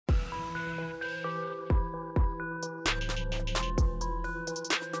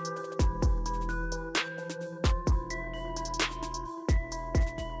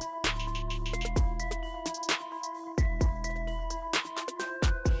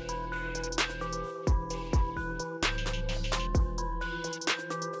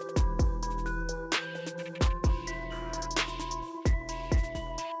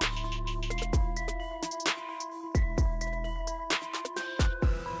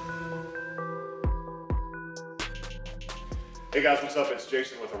Hey guys, what's up? It's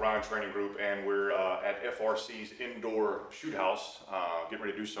Jason with Orion Training Group, and we're at FRC's indoor shoot house, getting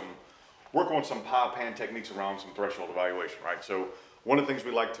ready to do some work on some pie pan techniques around some threshold evaluation, right? So one of the things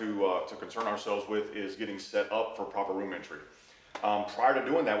we like to concern ourselves with is getting set up for proper room entry. Prior to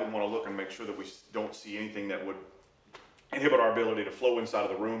doing that, we want to look and make sure that we don't see anything that would inhibit our ability to flow inside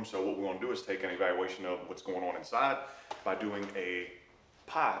of the room. So what we want to do is take an evaluation of what's going on inside by doing a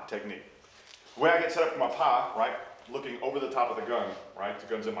pie technique. The way I get set up for my pie, right? Looking over the top of the gun, right? The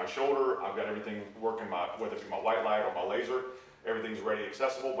gun's in my shoulder. I've got everything working, whether it be my white light or my laser, everything's ready,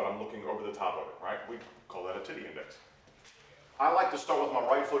 accessible, but I'm looking over the top of it, right? We call that a titty index. I like to start with my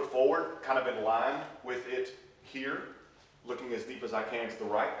right foot forward, kind of in line with it here, looking as deep as I can to the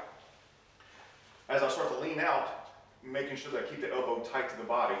right. As I start to lean out, making sure that I keep the elbow tight to the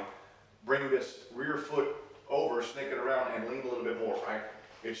body, bring this rear foot over, snake it around, and lean a little bit more, right?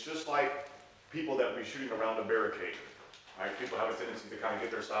 It's just like people that be shooting around a barricade, right? People have a tendency to kind of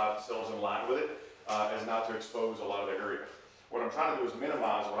get themselves in line with it, as not to expose a lot of the area. What I'm trying to do is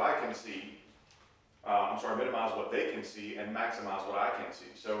minimize what I can see, minimize what they can see and maximize what I can see.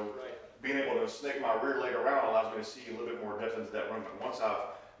 So being able to snake my rear leg around allows me to see a little bit more depth into that room. But once I've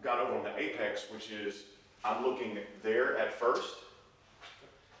got over on the apex, which is, I'm looking there at first,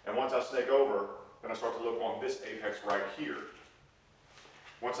 and once I snake over, then I start to look on this apex right here.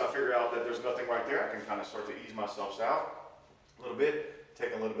 Once I figure out that there's nothing right there, I can kind of start to ease myself out a little bit,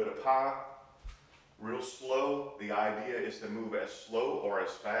 take a little bit of pie, real slow. The idea is to move as slow or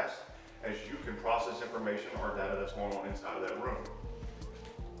as fast as you can process information or data that's going on inside of that room.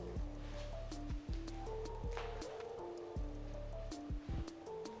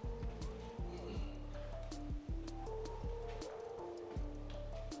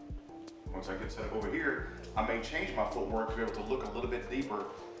 Once I get set up over here, I may change my footwork to be able to look a little bit deeper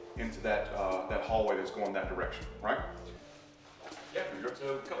into that hallway that's going that direction, right? Yeah,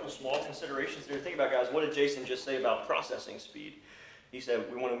 so a couple small considerations there. Think about, guys, what did Jason just say about processing speed? He said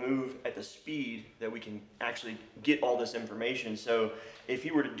we want to move at the speed that we can actually get all this information. So if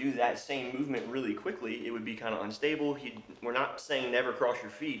you were to do that same movement really quickly, it would be kind of unstable. We're not saying never cross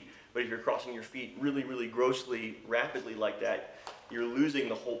your feet, but if you're crossing your feet really, really grossly, rapidly like that, you're losing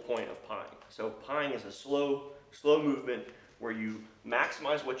the whole point of pieing. So pieing is a slow movement where you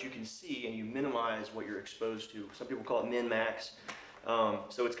maximize what you can see and you minimize what you're exposed to. Some people call it min-max.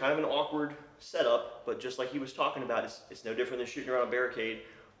 So it's kind of an awkward setup, but just like he was talking about, it's no different than shooting around a barricade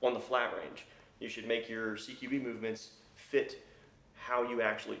on the flat range. You should make your CQB movements fit how you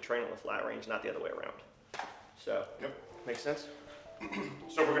actually train on the flat range, not the other way around. So, yep. Makes sense?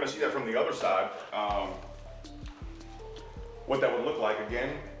 So if we're going to see that from the other side, what that would look like,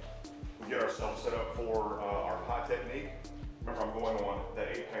 again, we get ourselves set up for our pie technique. Remember, I'm going on the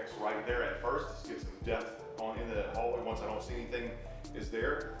apex right there at first. Let's get some depth on into that hallway. Once I don't see anything is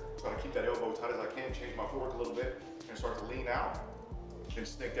there, try to keep that elbow tight as I can, change my footwork a little bit, and start to lean out, and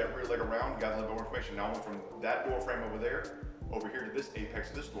snake that rear leg around. You got a little bit more information. Now I went from that door frame over there, over here to this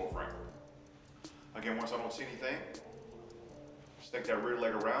apex of this door frame. Again, once I don't see anything, snake that rear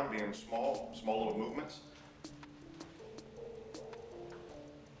leg around, being small little movements.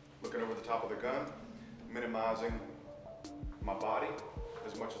 Looking over the top of the gun, minimizing my body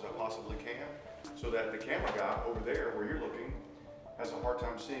as much as I possibly can, so that the camera guy over there where you're looking has a hard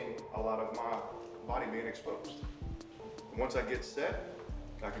time seeing a lot of my body being exposed. Once I get set,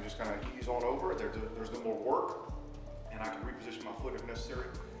 I can just kind of ease on over. There's no more work, and I can reposition my foot if necessary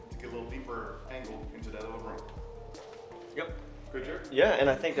to get a little deeper angle into that other room. Yep. Good, Jerry? Yeah, and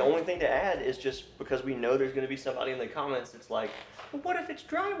I think the only thing to add is just because we know there's going to be somebody in the comments that's like, well, what if it's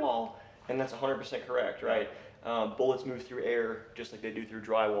drywall? And that's 100% correct, right? Bullets move through air just like they do through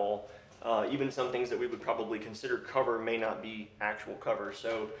drywall. Even some things that we would probably consider cover may not be actual cover.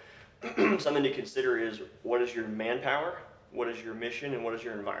 So something to consider is, what is your manpower, what is your mission, and what is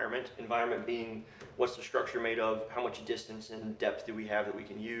your environment? Environment being, what's the structure made of, how much distance and depth do we have that we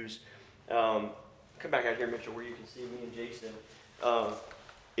can use. Come back out here, Mitchell, where you can see me and Jason.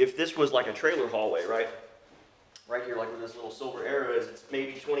 If this was like a trailer hallway, right here, like where this little silver arrow is, it's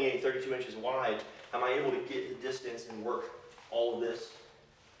maybe 28, 32 inches wide. Am I able to get the distance and work all of this?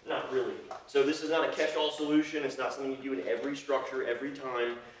 Not really. So this is not a catch-all solution. It's not something you do in every structure, every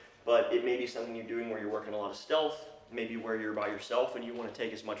time, but it may be something you're doing where you're working a lot of stealth, maybe where you're by yourself and you want to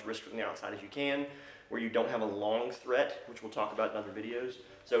take as much risk from the outside as you can, where you don't have a long threat, which we'll talk about in other videos.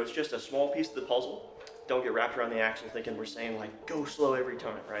 So it's just a small piece of the puzzle. Don't get wrapped around the axle thinking we're saying like, go slow every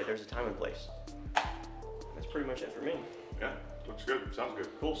time, right? There's a time and place. That's pretty much it for me. Yeah, looks good, sounds good.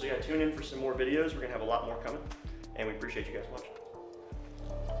 Cool, so yeah, tune in for some more videos. We're gonna have a lot more coming, and we appreciate you guys watching.